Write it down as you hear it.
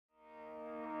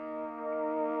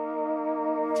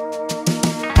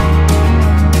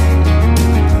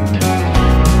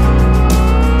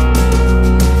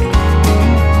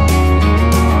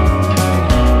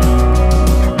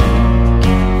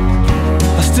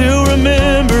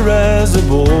remember as a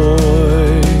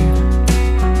boy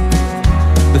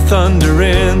the thunder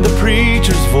in the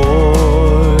preacher's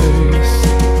voice,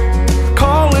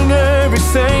 calling every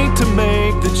saint to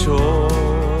make the choice.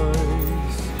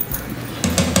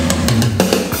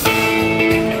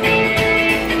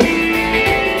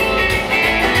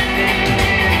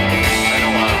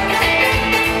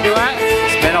 Do what?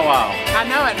 It's been a while. I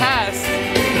know it has.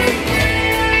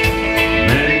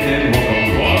 Men can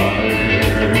walk on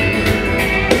water,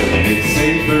 and it's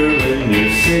safer when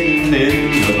you're sitting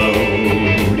in the boat.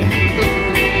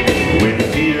 When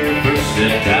Peter first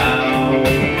stepped out,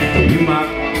 you might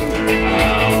wonder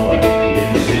how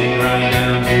you're sitting right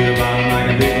down to the bottom like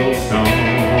a big old stone.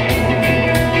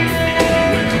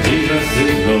 When Jesus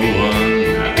is the one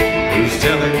who's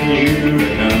telling you to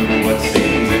know what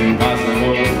seems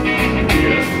impossible,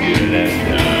 just get it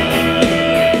done.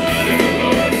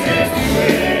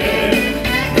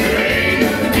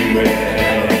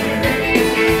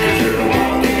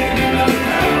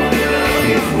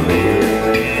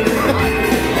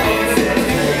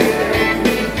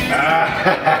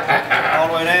 All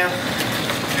the way down.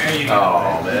 There you go.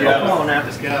 Oh, man. Come on now.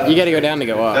 You gotta go down to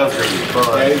go up. That was really fun.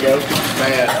 There you go.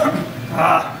 Bad.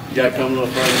 You gotta come a little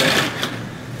further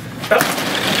down.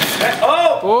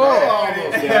 Oh! Whoa!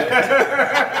 Almost got it.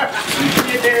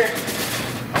 Get there.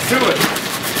 Do it.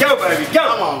 Go, baby. Go.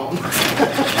 Come on.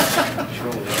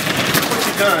 What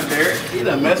you done, Derek? You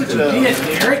done messed it up.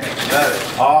 Derek. That is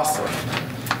awesome.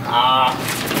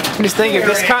 I'm just thinking,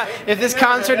 if this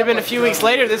concert had been a few weeks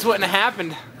later, this wouldn't have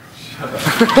happened.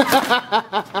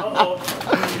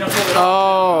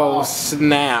 Oh,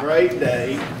 snap. Great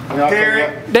day.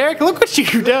 Derek. Derek, look what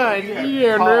you've done.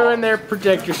 You ruined their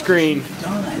projector screen.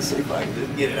 Let's see if I can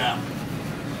just get it out.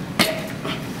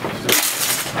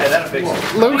 Hey, that'll fix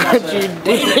it. Look what you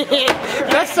did.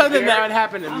 That's something that would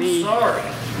happen to me. Sorry.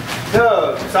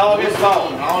 Doug, it's all his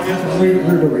fault. All his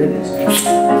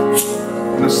fault.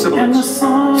 No sibilants. No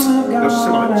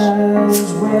sibilants.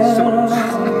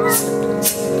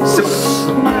 Sibilants.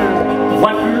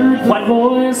 White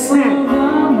voice.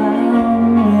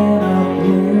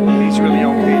 He's really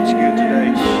on pitch good today.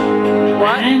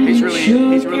 What? He's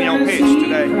really on pitch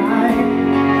today.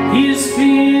 He's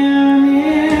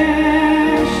finished.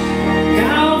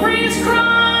 Calvary's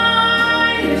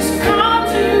Christ, come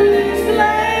to this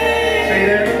place. See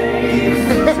there?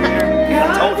 I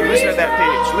told you, listen to that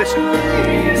pitch. Listen.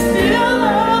 Still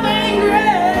loving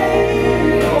grace.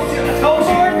 For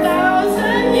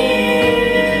 1,000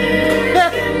 years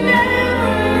can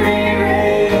never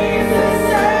erase the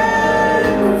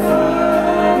sacrifice.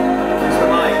 The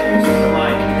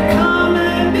mic. Come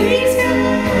and be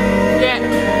saved. Yeah,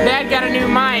 Dad got a new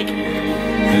mic.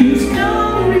 He's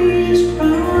Calvary's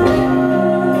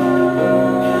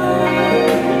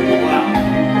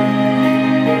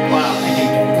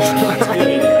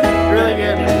Really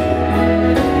good.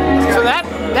 So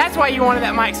that's why you wanted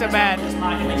that mic so bad.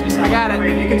 I got it.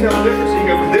 You can tell the difference. You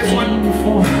go from this one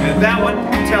and that one.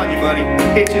 I'm telling you, buddy,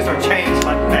 pitches are changed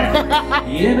like that.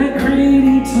 in a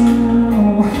greedy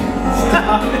town.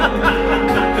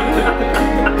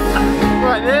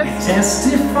 What, this?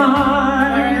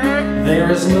 Testify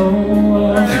there is no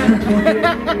other way.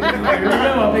 Here we go,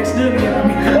 I'll fix it again.